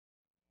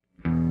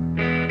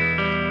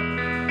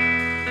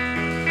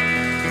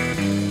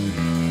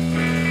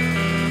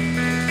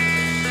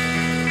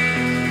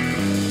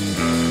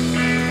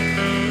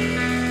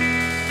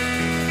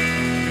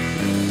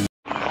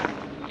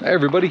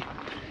everybody.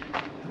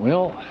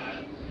 Well,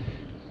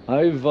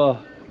 I've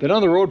been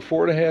on the road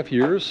 4.5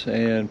 years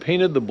and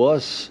painted the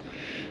bus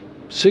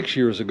 6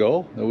 years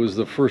ago. That was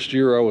the first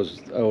year I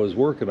was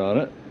working on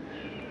it,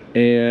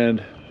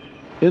 and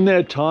in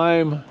that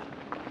time,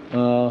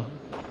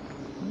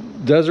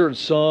 desert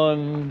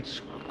sun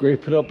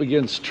scraping up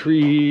against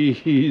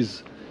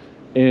trees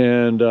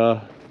and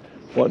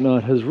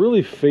whatnot has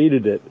really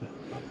faded it.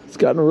 It's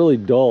gotten really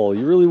dull.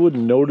 You really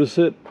wouldn't notice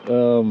it.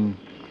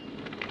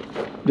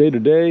 Day to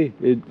day,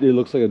 it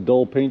looks like a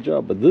dull paint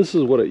job, but this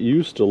is what it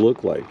used to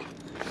look like.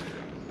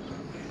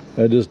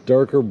 Just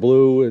darker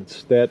blue.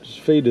 It's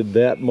faded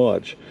that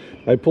much.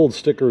 I pulled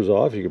stickers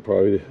off. You could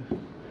probably,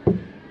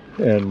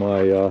 and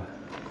my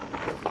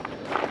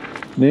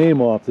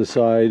name off the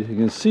side. You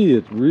can see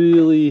it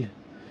really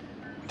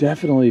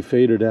definitely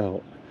faded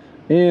out,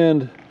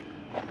 and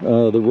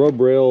the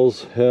rub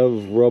rails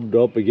have rubbed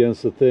up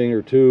against a thing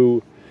or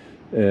two,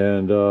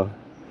 and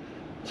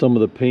some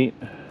of the paint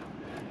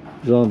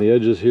on the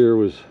edges here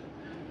was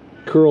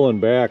curling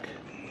back,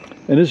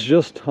 and it's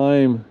just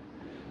time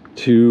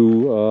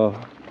to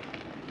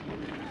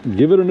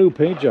give it a new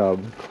paint job,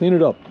 clean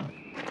it up,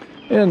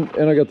 and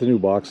I got the new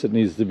box that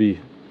needs to be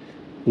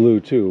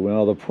blue too.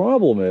 Now the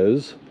problem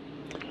is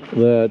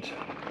that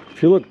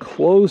if you look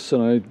close,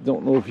 and I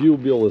don't know if you'll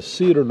be able to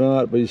see it or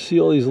not, but you see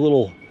all these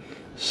little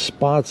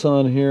spots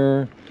on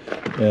here,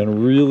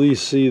 and really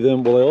see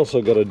them. Well, I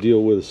also got to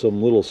deal with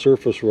some little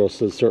surface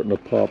rust that's starting to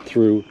pop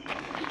through.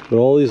 But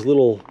all these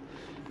little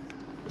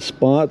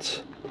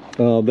spots,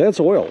 that's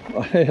oil.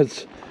 I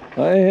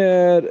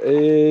had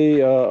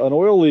an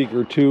oil leak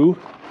or two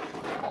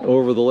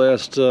over the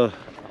last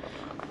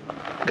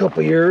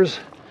couple years.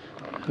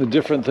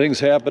 Different things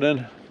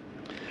happening,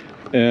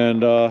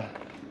 and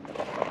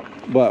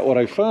but what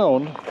I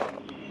found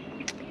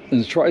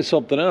is try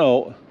something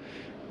out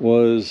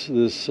was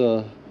this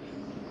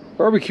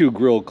barbecue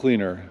grill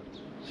cleaner.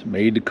 It's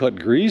made to cut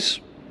grease.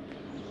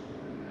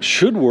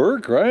 Should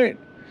work, right?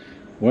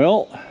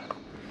 Well,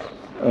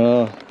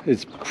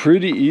 it's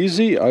pretty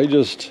easy. I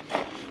just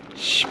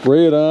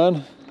spray it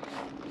on.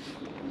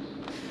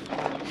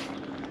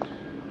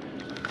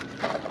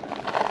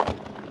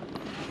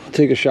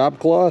 Take a shop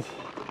cloth,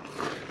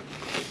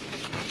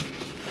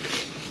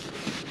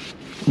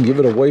 give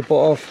it a wipe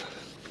off.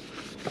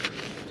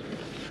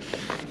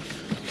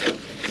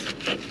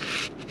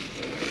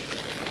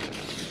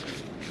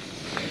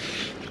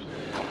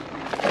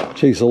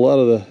 Takes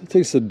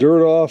the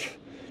dirt off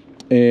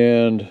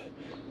and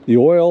the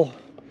oil,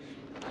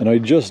 and I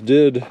just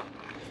did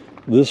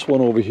this one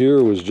over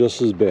here. Was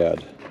just as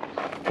bad,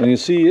 and you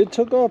see it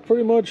took off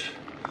pretty much,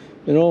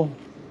 you know,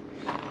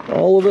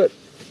 all of it.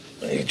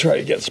 I can try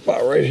to get a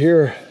spot right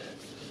here,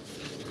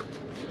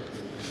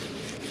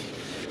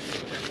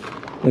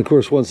 and of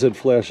course once it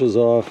flashes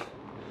off,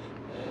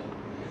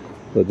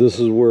 but this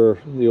is where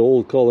the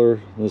old color,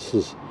 this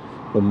is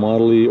the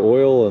Model E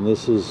oil, and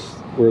this is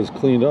where it's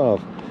cleaned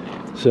off.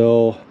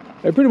 So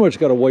I pretty much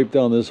got to wipe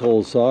down this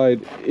whole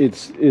side.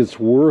 It's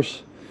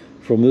worse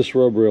from this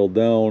rub rail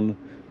down,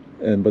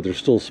 but there's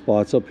still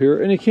spots up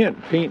here, and you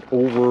can't paint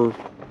over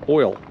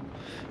oil.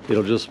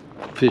 It'll just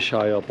fish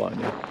high up on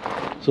you.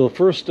 So the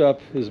first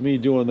step is me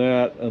doing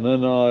that, and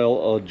then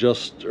I'll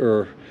adjust,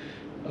 or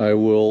I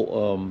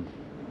will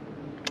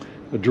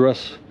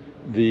address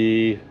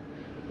the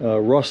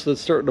rust that's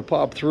starting to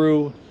pop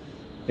through,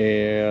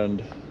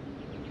 and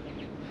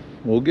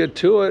we'll get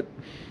to it.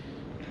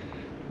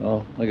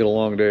 Well, I got a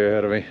long day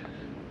ahead of me.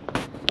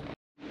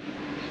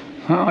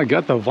 Well, I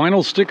got the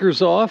vinyl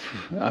stickers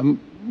off. I'm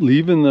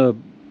leaving the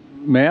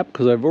map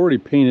because I've already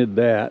painted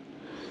that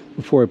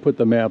before I put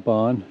the map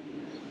on,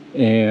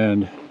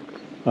 and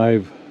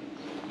I've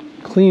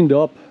cleaned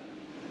up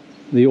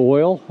the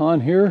oil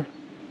on here.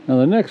 Now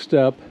the next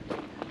step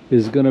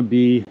is going to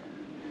be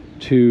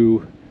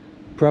to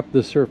prep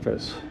the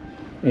surface,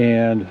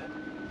 and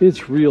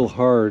it's real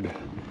hard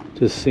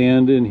to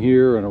sand in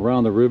here and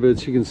around the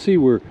rivets. You can see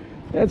where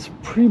that's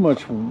pretty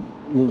much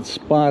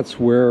spots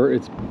where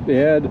it's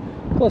bad,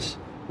 plus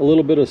a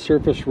little bit of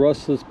surface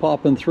rust that's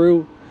popping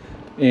through,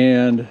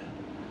 and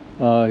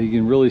you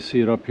can really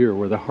see it up here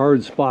where the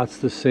hard spots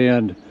to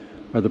sand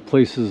are the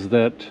places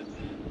that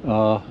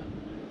the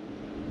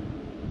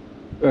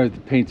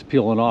paint's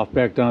peeling off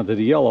back down to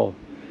the yellow.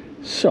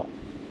 So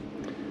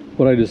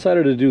what I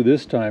decided to do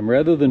this time,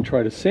 rather than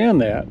try to sand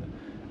that,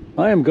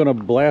 I am going to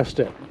blast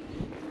it.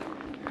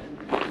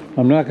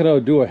 I'm not going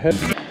to do a head.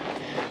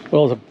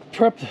 Well, to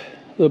prep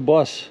the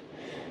bus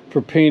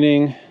for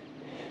painting,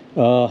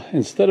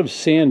 instead of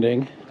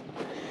sanding,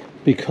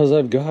 because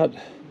I've got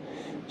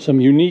some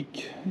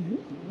unique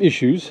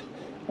issues,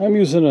 I'm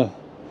using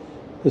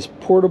this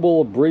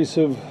portable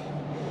abrasive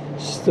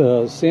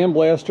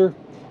sandblaster,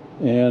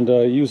 and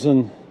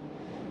using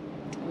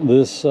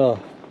this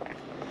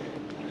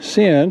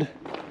sand.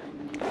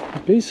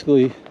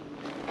 Basically,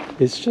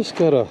 it's just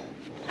got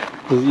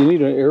you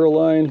need an air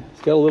line.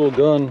 It's got a little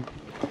gun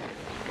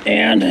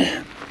and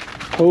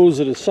hose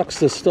that it sucks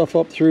this stuff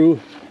up through.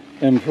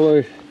 And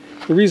for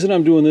the reason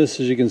I'm doing this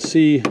is, you can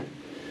see,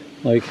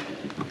 like,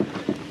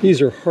 These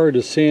are hard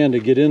to sand to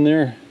get in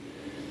there,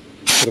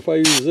 but if I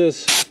use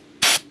this,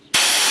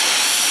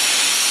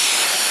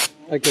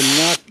 I can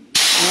knock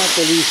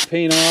the loose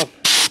paint off,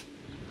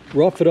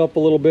 rough it up a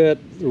little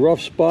bit, the rough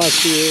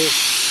spots here.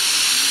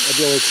 I'll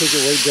be able to take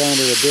it right down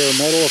to the bare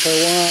metal if I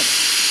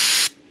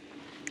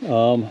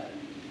want.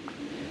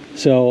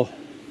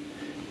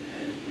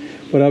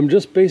 But I'm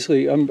just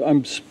basically,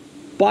 I'm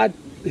spot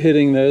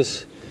hitting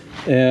this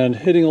and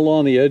hitting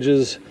along the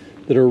edges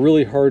that are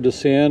really hard to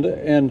sand,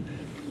 and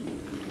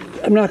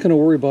I'm not going to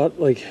worry about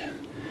like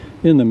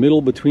in the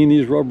middle between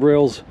these rub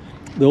rails.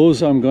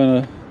 Those I'm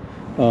gonna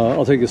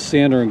I'll take a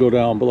sander and go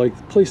down, but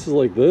like places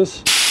like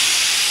this,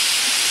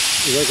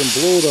 if I can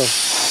blow the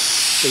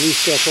loose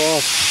stuff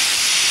off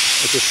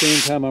at the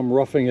same time I'm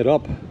roughing it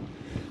up,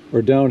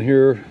 or down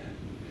here, you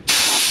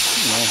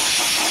know,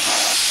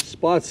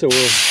 spots that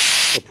were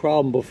a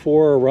problem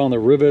before around the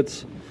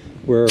rivets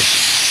where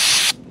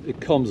it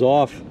comes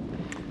off.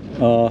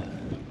 So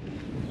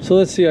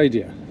that's the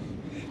idea.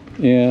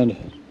 And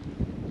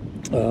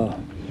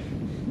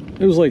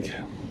it was like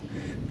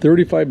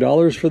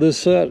 $35 for this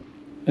set,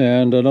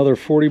 and another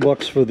 40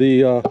 bucks for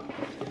the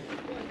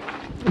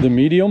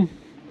medium.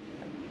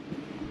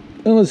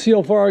 And let's see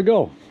how far I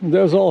go.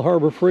 That was all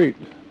Harbor Freight.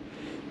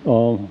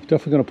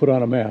 Definitely going to put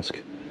on a mask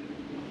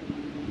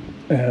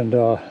and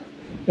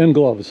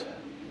gloves,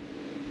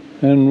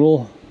 and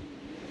we'll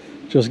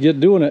just get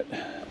doing it.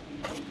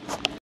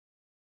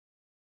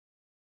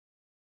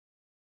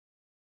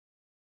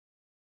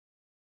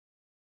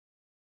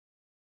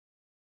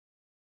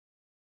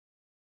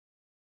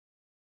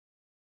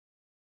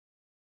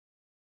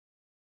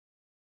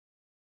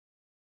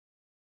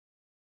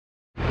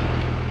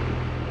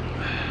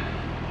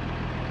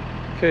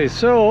 Okay,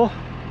 so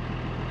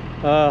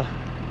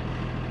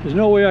there's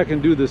no way I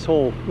can do the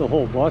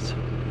whole bus,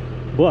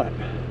 but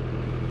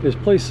there's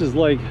places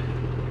like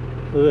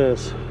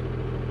this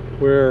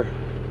where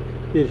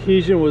the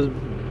adhesion was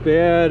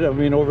bad. I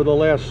mean, over the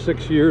last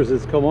 6 years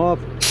it's come off,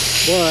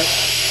 but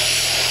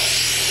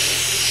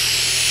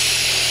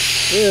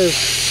this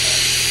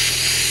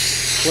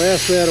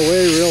blast that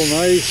away real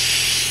nice.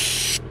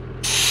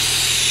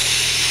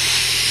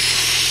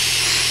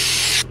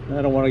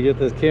 I don't want to get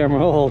this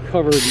camera all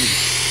covered in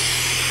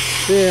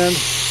sand,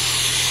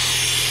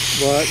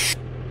 but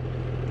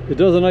it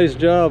does a nice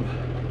job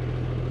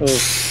of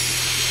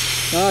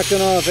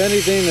knocking off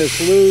anything that's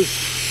loose,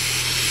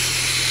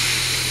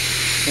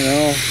 you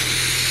know.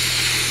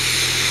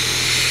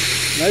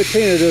 And I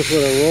painted this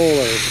with a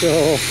roller,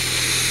 so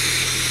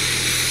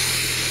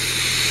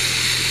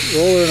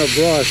roller and a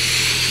brush.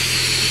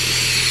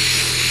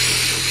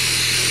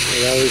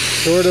 And I was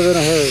sort of in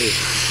a hurry.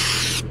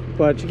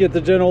 But you get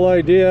the general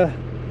idea,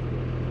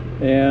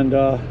 and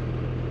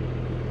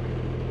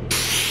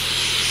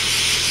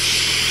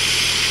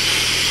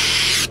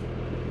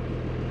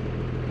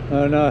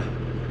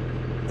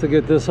to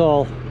get this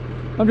all,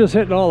 I'm just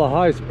hitting all the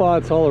high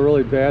spots, all the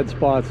really bad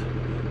spots,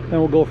 and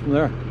we'll go from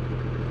there.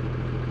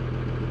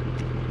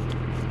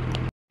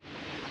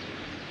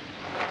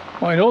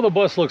 Well, I know the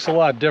bus looks a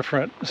lot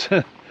different.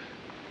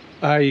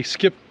 I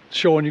skipped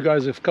showing you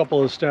guys a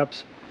couple of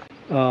steps.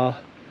 I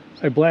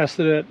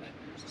blasted it.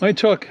 I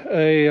took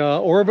a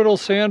orbital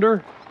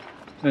sander,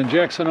 and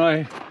Jackson and I,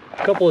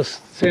 a couple of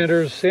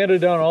sanders, sanded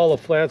down all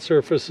the flat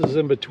surfaces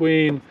in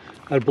between.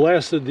 I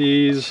blasted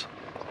these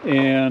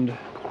and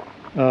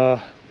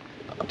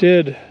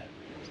did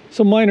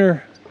some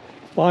minor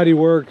body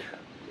work,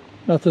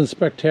 nothing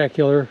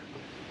spectacular,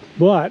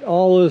 but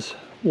all this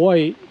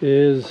white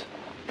is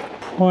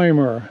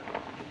primer.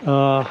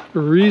 The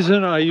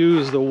reason I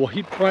use the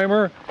white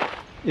primer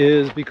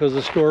is because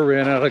the store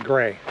ran out of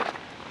gray.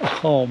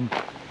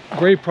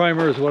 Gray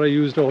primer is what I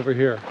used over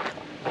here,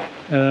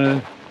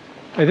 and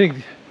I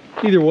think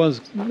either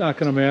one's not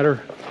going to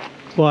matter,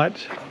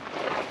 but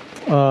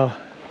I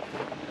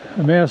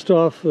masked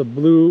off the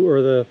blue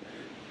or the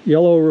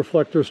yellow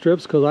reflector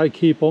strips because I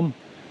keep them,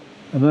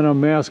 and then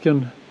I'm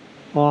masking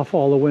off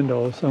all the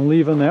windows. I'm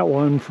leaving that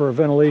one for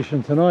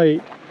ventilation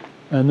tonight,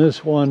 and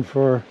this one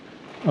for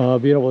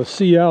being able to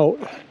see out,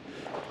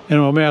 and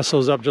I'll mask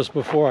those up just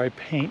before I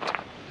paint,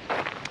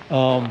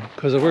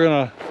 because if we're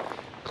going to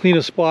clean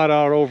a spot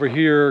out over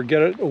here,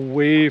 get it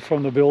away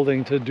from the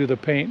building to do the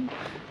paint, in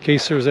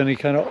case there's any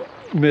kind of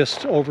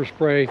mist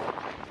overspray,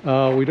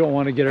 we don't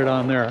want to get it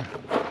on there.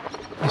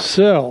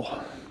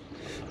 So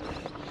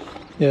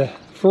yeah,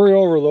 Furry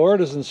Overlord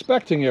is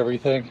inspecting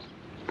everything,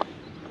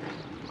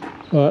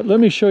 but let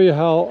me show you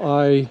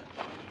how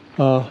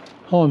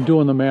I'm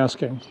doing the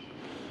masking.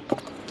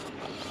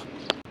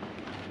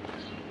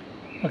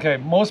 Okay,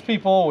 most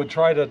people would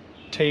try to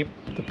tape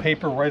the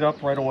paper right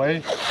up right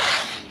away.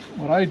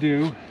 What I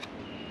do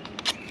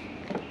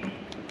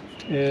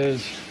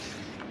is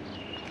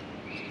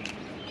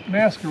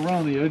mask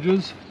around the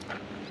edges.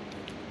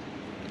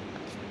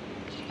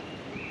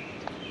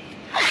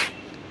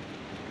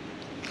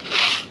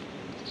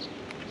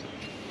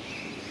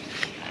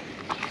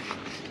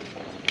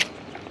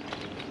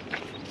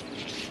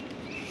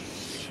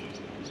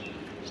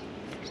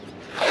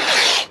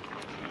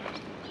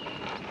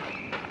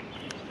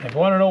 If you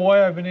want to know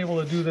why I've been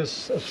able to do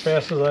this as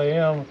fast as I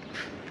am,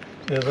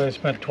 is I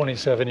spent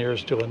 27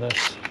 years doing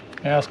this,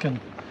 asking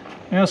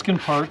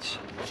parts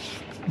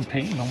and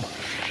painting them.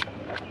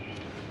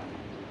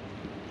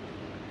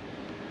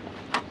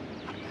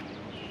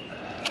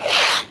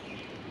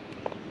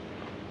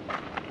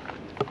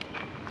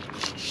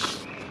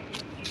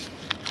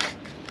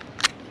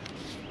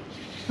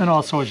 And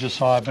also, as you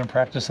saw, I've been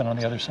practicing on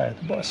the other side of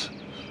the bus.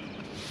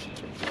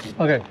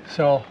 Okay,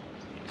 so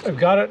I've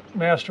got it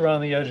masked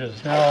around the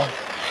edges. Now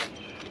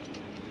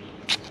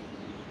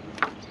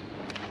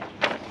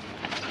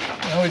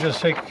we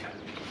just take a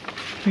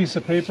piece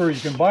of paper.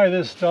 You can buy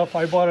this stuff.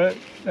 I bought it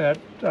at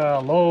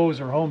Lowe's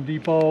or Home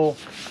Depot.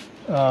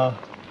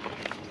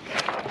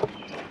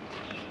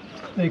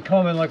 They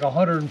come in like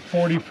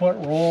 140-foot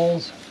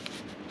rolls.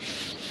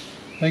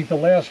 I think the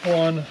last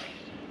one,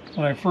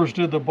 when I first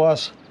did the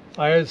bus,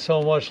 I had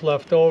so much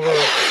left over.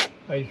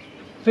 I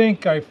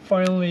think I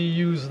finally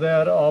used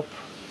that up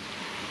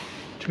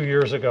 2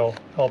 years ago,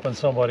 helping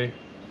somebody.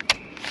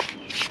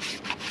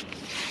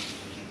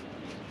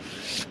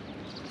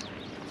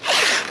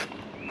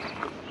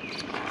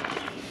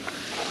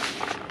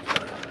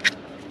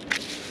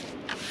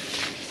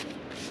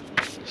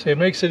 See, it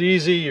makes it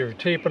easy. You're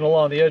taping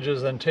along the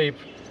edges, then tape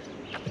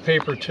the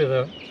paper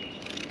to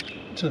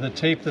the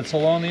tape that's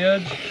along the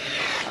edge.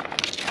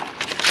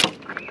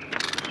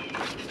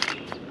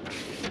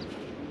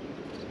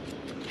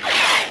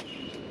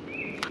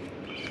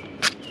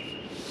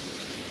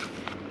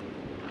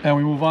 And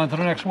we move on to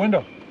the next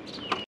window.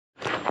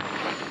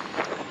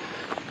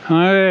 All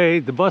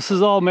right, the bus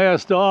is all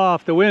masked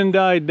off. The wind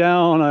died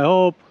down, I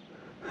hope.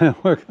 I'm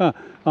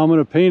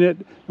gonna paint it.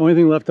 The only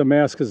thing left to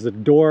mask is the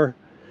door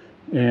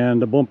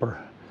and the bumper.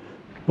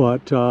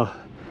 But the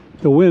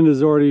wind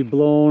has already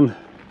blown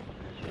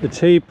the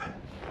tape.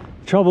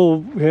 The trouble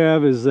we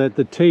have is that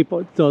the tape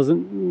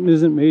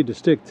isn't made to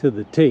stick to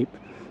the tape.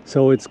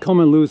 So it's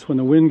coming loose when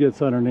the wind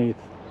gets underneath.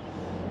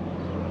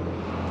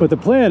 But the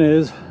plan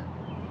is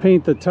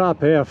paint the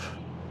top half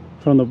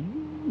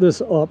from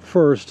this up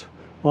first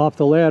off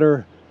the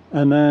ladder,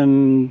 and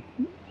then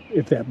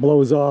if that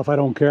blows off, I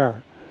don't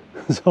care.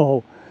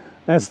 So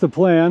that's the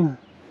plan.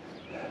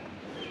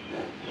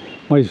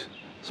 My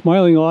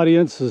smiling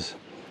audience is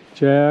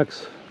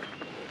Jax,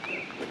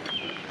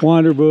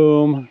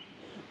 Wanderboom.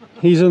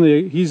 He's in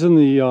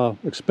the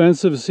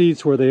expensive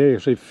seats where they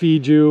actually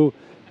feed you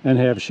and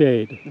have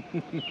shade.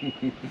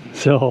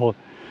 So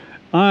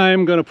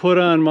I'm gonna put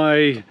on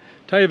my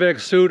steampunk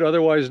suit,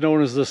 otherwise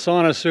known as the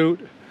sauna suit,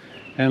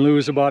 and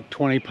lose about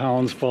 20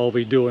 pounds while we'll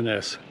be doing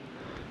this.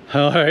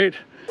 All right,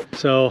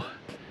 so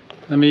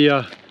let me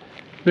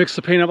mix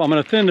the paint up. I'm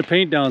going to thin the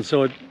paint down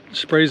so it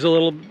sprays a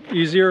little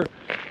easier,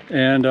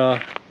 and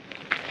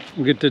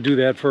we'll get to do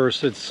that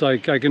first. It's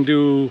like I can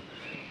do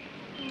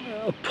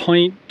a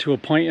pint to a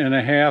pint and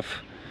a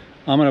half.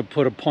 I'm going to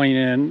put a pint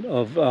in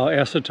of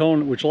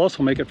acetone, which will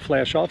also make it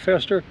flash off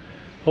faster,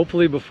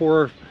 hopefully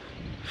before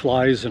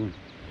flies and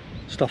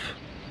stuff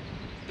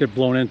get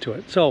blown into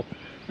it. So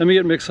let me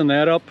get mixing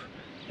that up,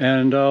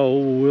 and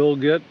we'll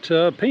get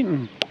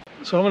painting.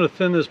 So I'm going to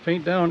thin this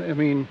paint down. I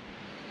mean,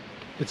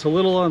 it's a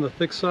little on the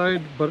thick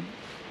side, but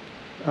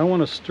I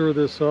want to stir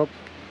this up.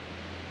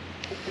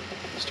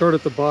 Start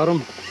at the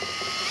bottom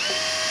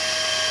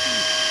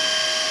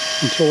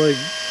until I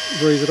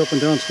raise it up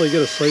and down until I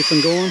get a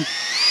siphon going.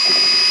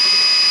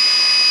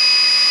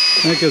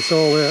 That gets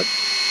all that,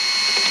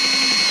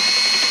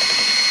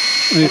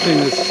 any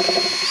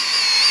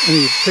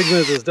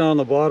pigment that's down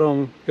the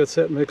bottom, gets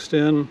that mixed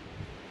in.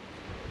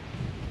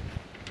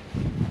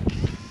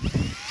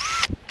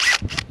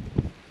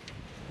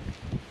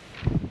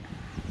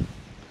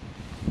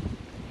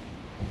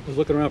 I was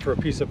looking around for a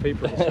piece of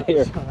paper.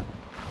 Here.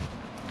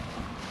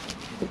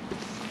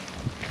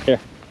 Here.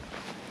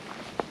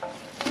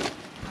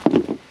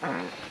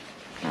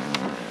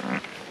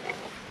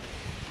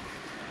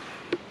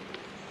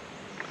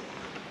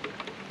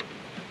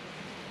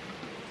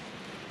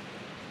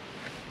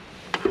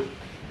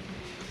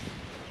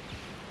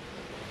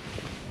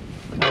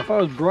 Now, if I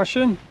was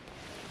brushing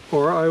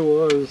or I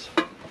was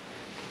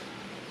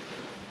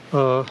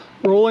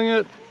rolling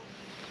it,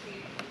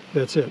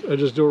 that's it. I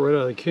just do it right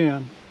out of the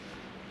can.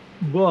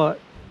 But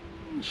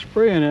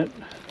spraying it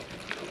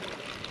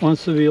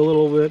wants to be a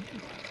little bit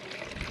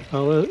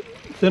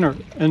thinner.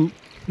 And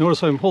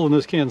notice I'm holding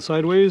this can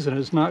sideways and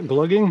it's not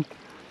glugging.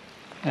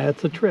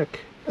 That's a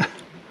trick.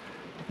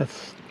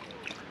 That's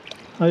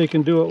how you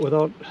can do it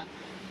without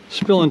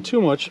spilling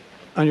too much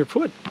on your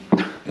foot.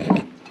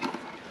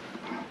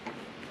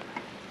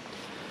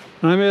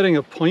 And I'm adding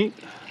a pint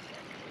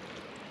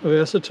of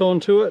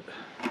acetone to it.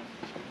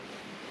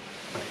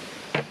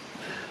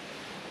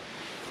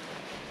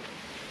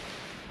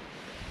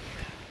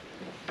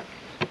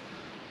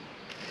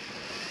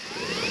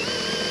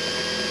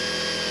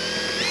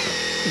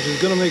 Which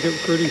is going to make it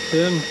pretty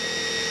thin.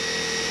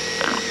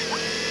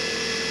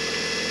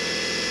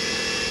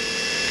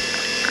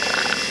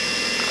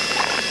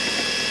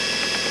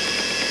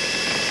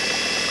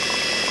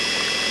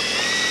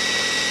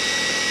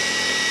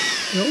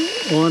 You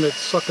don't want it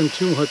sucking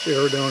too much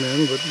air down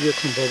in, but you get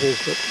some bubbles,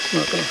 but it's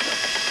not going to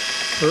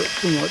hurt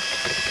too much.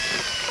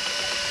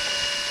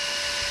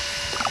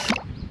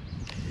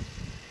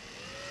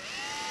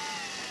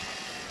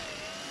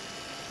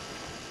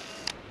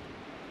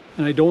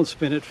 And I don't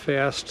spin it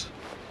fast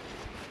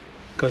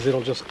because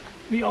it'll just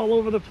be all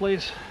over the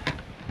place.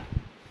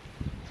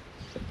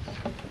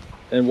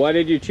 And why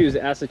did you choose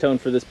acetone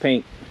for this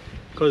paint?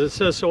 Because it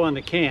says so on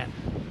the can.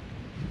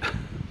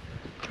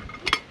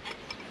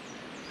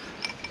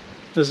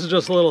 This is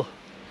just a little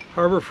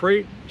Harbor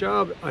Freight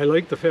job. I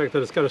like the fact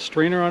that it's got a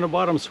strainer on the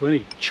bottom, so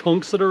any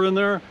chunks that are in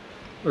there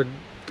are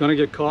gonna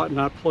get caught and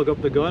not plug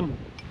up the gun.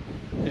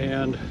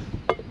 And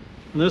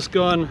this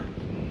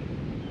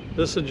gun,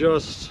 this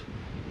adjusts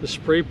the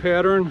spray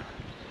pattern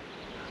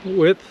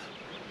width.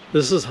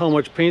 This is how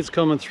much paint's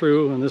coming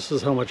through, and this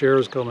is how much air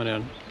is coming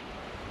in.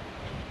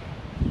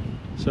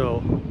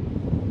 So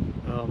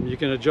you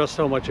can adjust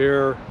how much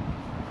air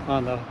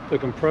on the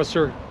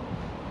compressor,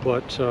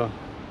 but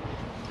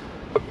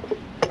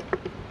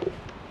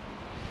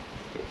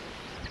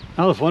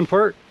now the fun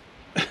part.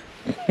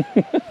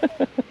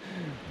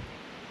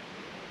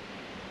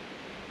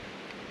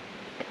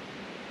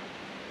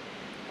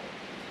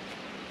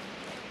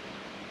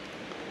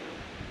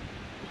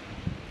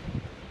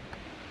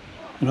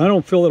 And I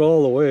don't fill it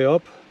all the way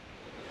up.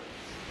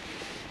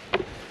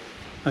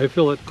 I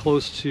fill it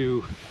close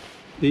to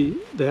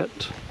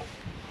that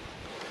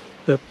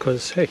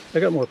because hey, I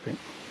got more paint.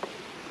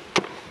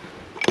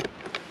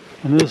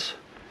 And this,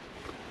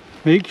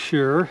 make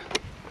sure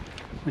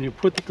when you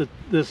put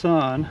this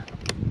on,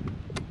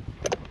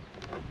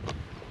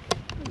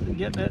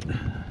 getting it,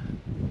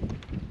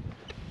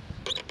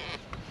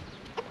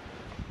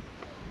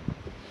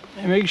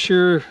 and make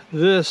sure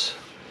this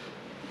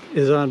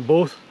is on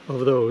both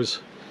of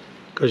those,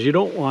 because you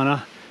don't want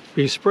to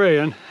be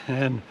spraying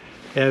and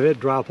have it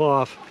drop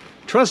off.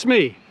 Trust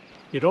me,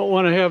 you don't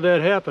want to have that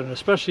happen,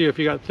 especially if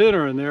you got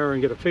thinner in there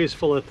and get a face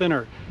full of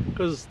thinner,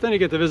 because then you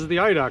get to visit the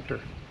eye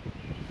doctor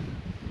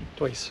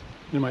twice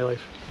in my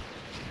life.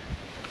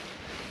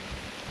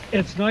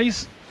 It's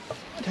nice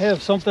to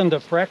have something to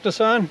practice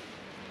on,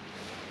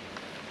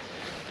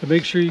 to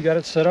make sure you got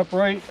it set up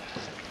right.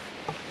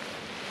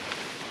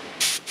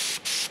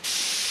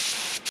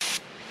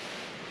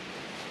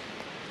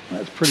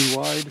 That's pretty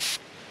wide.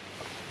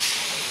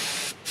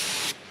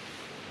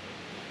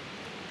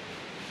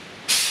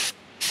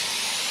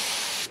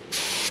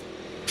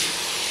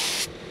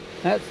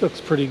 That looks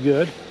pretty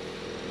good.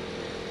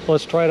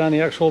 Let's try it on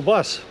the actual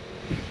bus.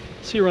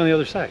 See you on the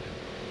other side.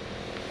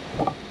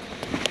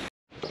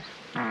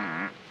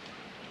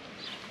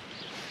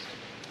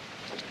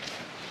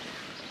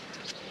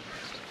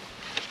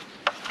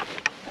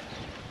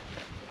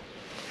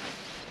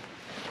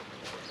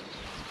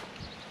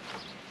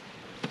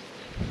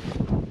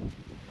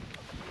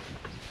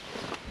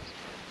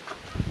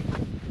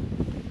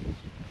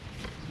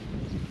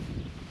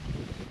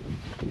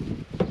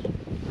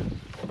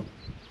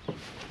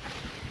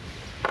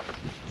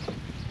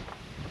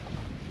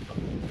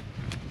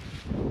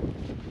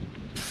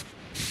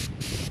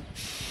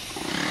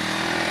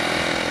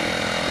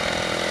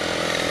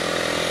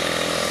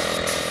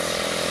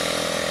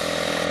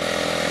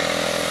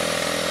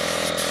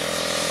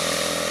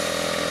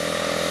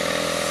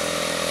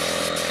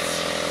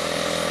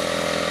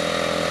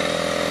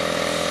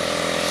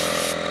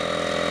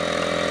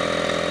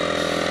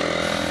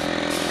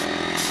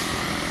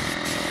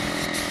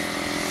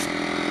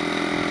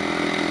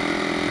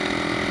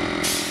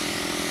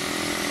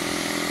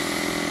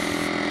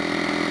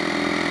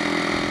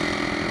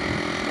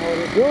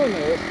 Doing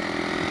this,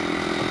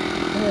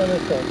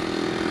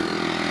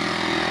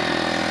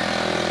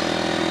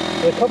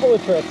 a couple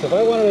of tricks. If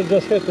I wanted to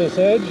just hit this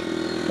edge,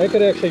 I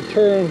could actually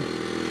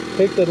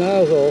take the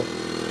nozzle,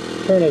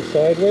 turn it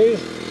sideways,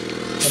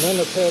 and then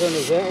the pattern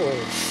is that way.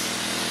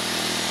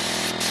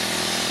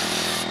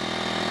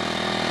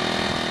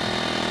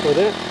 So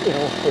that,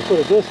 if I put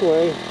it this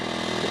way,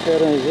 the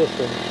pattern is this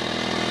way.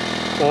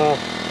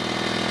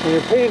 When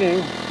you're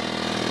painting,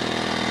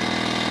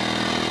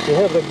 you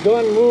have the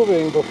gun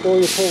moving before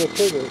you pull the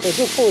trigger. If I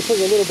just pull the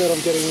trigger a little bit, I'm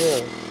getting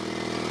air.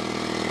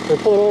 If I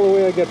pull it all the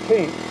way, I get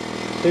paint.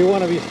 So you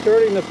want to be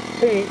starting the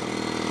paint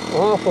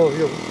off of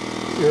your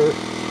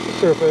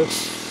surface.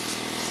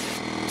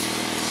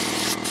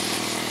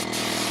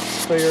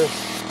 So you're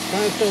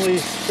constantly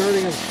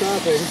starting and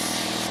stopping.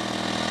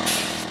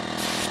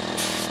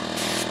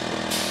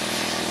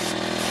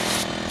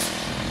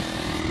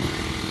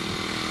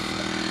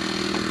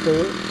 So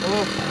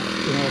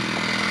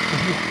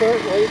if you start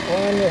right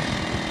on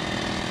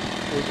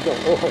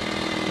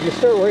if you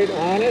start right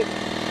on it,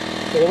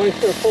 but if I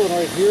start pulling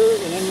right here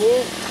and then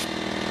move,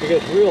 it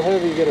gets real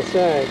heavy, you get a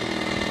sag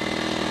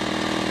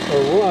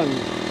or run,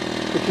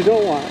 which you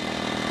don't want.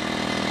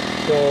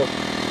 So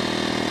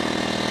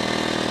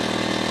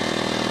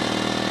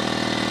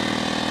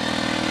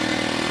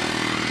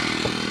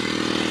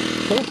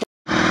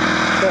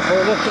for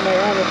lifting my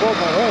arm above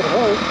my head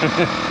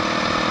hurt.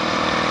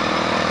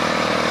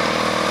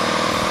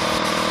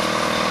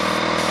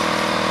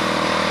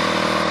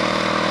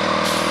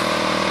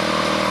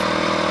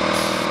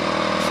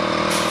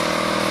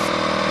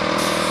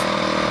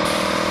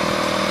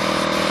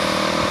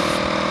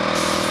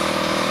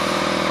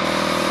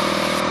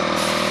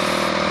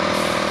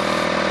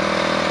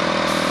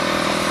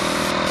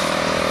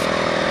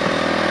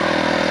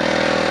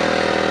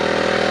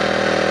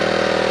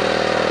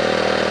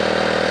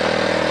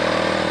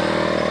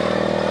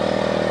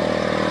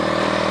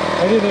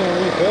 didn't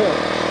even refill it.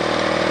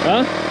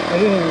 Huh? I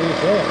didn't even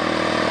refill it.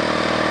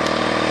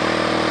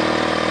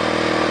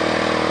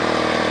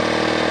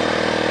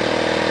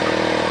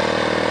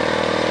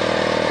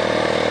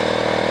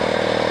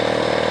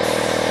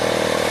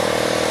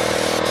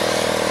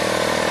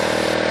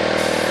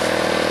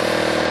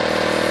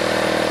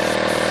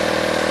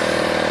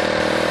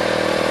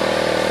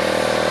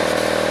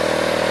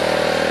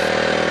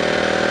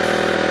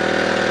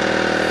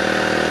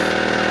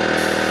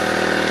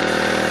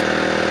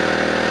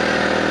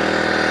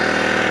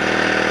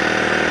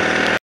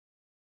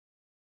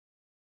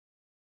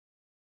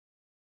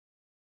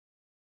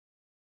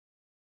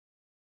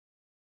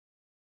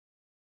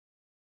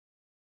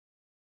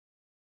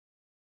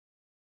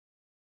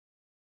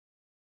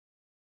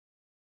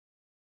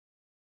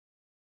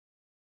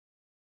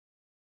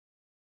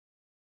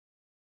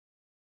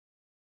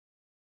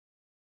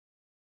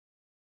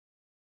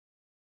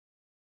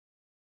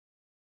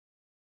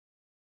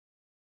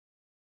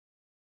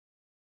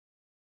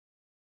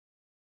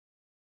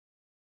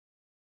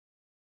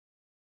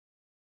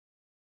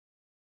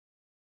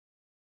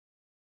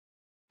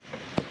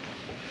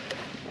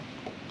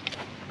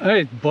 All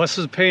right, bus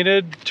is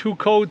painted, 2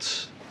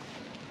 coats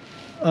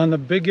on the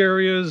big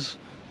areas.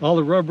 All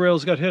the rub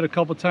rails got hit a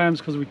couple times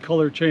because we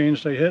color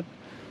changed. I hit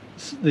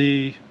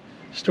the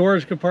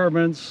storage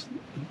compartments,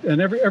 and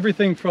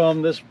everything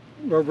from this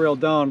rub rail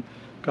down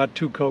got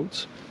 2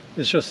 coats.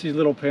 It's just these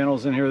little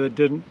panels in here that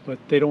didn't, but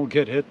they don't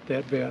get hit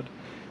that bad.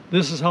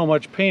 This is how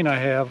much paint I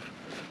have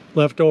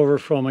left over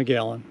from a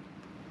gallon.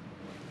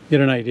 Get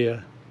an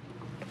idea.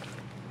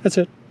 That's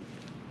it.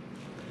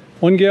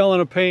 1 gallon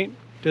of paint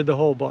did the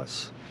whole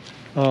bus.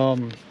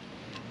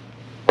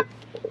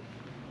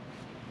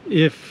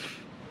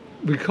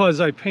 Because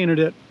I painted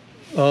it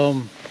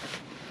the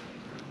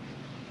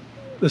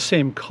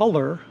same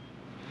color,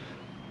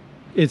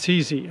 it's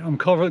easy. I'm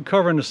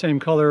covering the same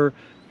color,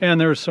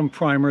 and there's some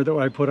primer that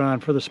I put on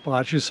for the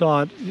spots. You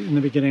saw it in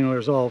the beginning where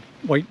there's all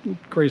white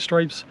gray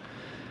stripes.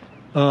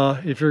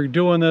 If you're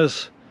doing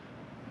this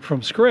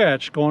from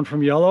scratch, going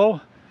from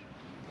yellow,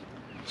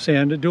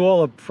 sand to do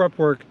all the prep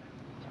work,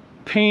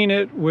 paint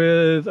it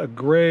with a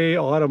gray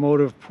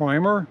automotive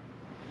primer.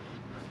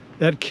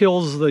 That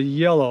kills the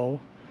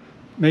yellow.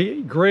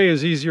 Gray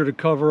is easier to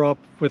cover up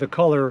with a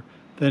color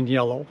than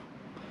yellow.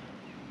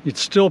 You'd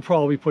still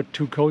probably put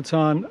 2 coats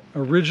on.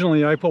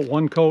 Originally I put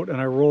 1 coat and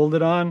I rolled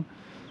it on.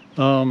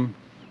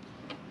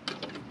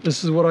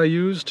 This is what I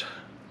used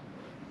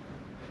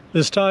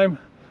this time.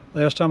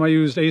 Last time I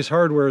used Ace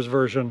Hardware's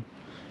version,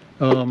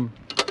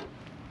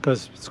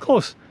 because it's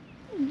close.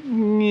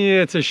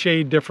 Yeah, it's a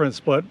shade difference,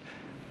 but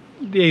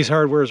the Ace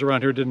Hardware's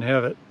around here didn't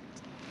have it.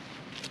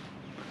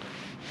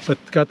 But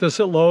got this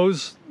at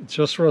Lowe's. It's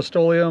just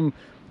Rust-Oleum.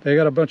 They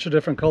got a bunch of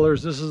different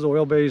colors. This is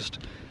oil-based.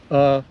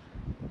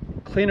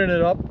 Cleaning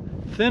it up,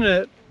 thin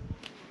it.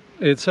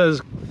 It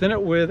says thin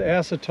it with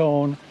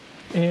acetone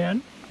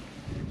and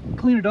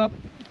clean it up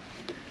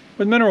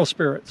with mineral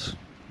spirits.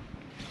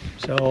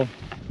 So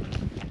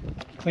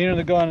cleaning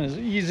the gun is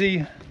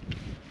easy.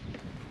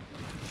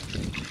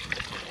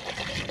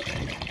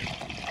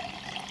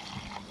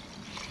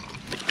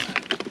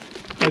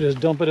 I just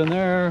dump it in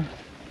there.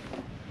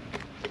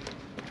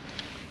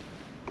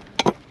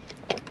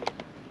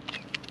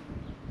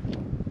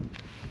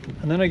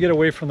 And then I get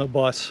away from the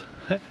bus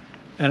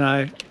and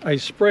I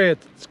spray it.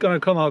 It's gonna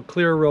come out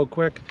clear real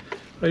quick.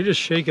 I just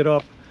shake it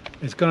up.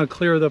 It's gonna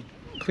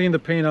clean the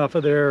paint off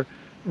of there,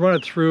 run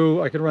it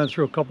through. I can run it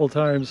through a couple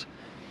times.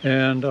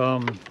 And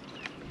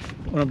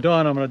when I'm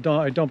done,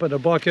 I dump it in a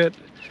bucket.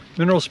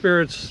 Mineral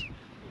spirits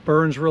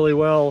burns really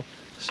well.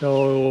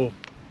 So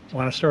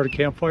want to start a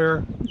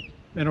campfire?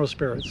 Mineral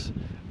spirits.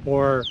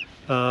 Or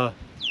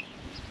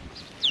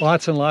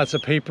lots and lots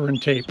of paper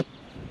and tape.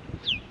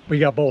 We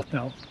got both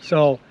now.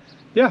 So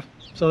yeah,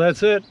 so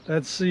that's it.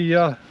 That's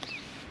the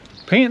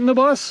painting the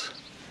bus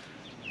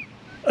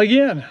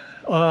again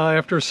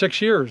after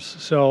 6 years.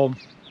 So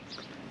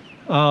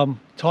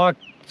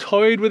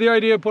toyed with the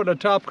idea of putting a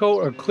top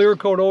coat or clear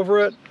coat over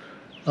it.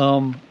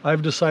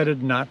 I've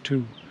decided not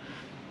to.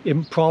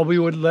 It probably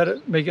would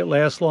make it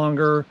last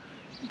longer,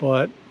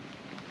 but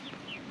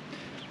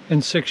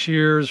in 6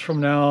 years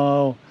from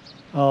now,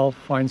 I'll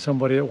find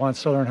somebody that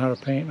wants to learn how to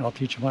paint, and I'll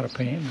teach them how to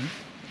paint.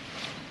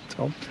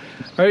 So, all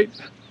right,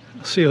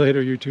 I'll see you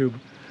later, YouTube.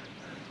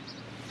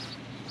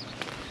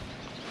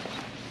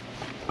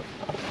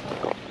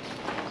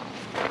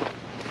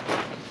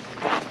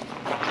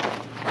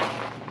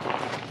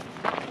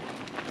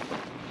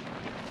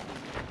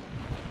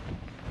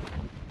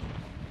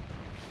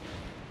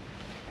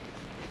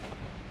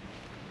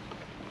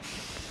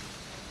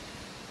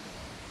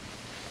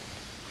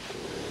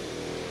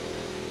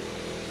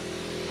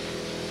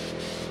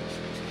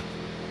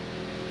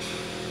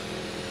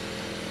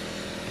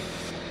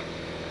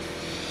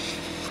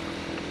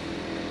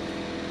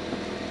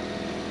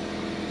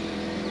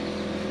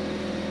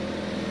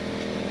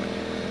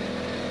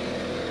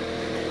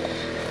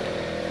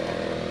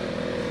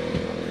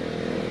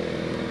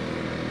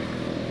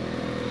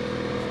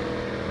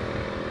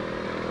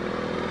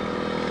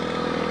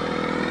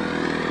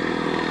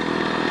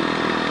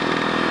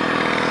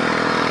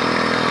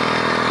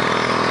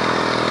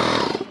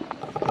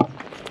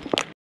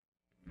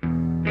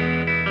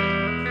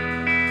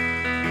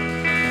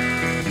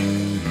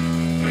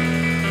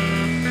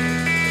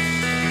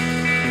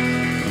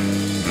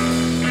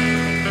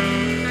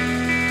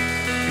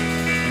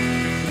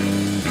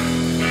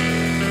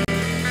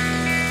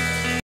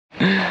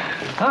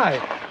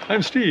 Hi,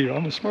 I'm Steve.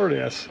 I'm a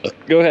smartass.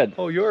 Go ahead.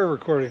 Oh, you're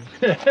recording.